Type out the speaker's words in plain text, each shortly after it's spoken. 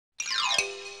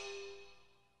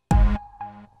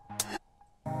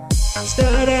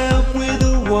Start out with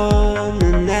a 1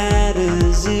 and add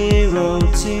a 0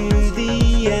 to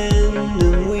the end,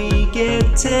 and we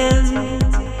get 10.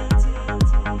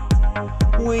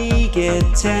 We get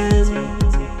 10.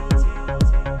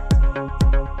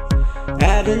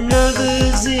 Add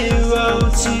another 0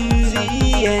 to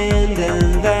the end,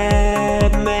 and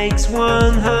that makes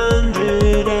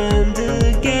 100. And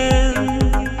again,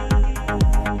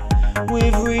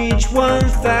 we've reached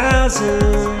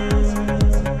 1,000.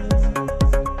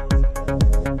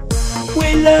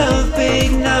 We love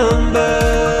big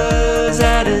numbers.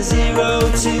 Add a 0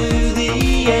 to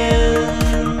the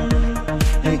end,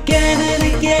 again and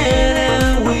again,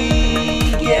 and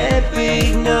we get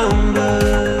big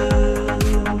numbers.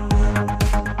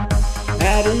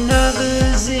 Add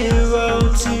another 0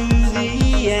 to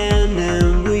the end,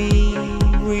 and we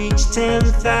reach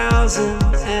 10,000.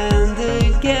 And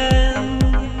again,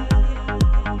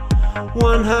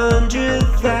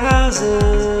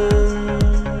 100,000.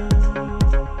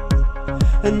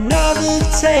 Another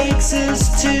takes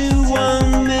us to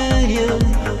 1 million.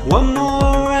 One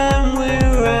more and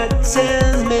we're at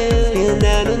 10 million.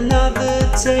 And another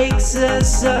takes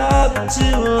us up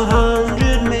to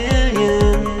 100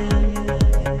 million.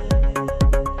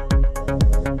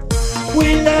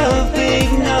 We love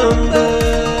big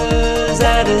numbers.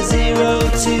 Add a 0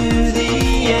 to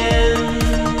the end,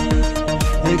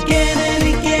 again and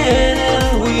again,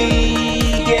 and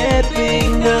we get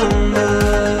big numbers.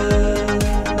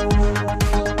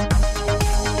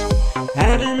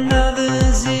 Add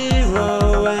another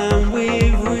 0 and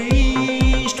we've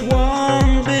reached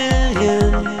 1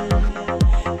 billion,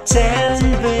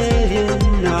 10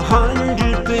 billion,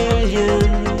 100 billion,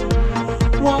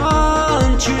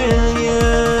 1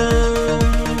 trillion.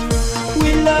 We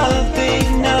love big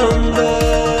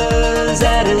numbers.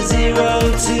 Add a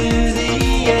 0 to the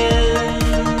end,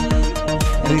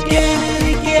 again and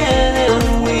again, and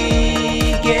we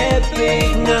get big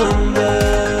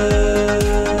numbers.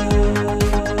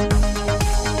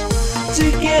 To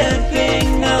get big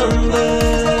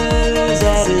numbers,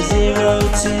 add a 0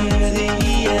 to the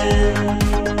end.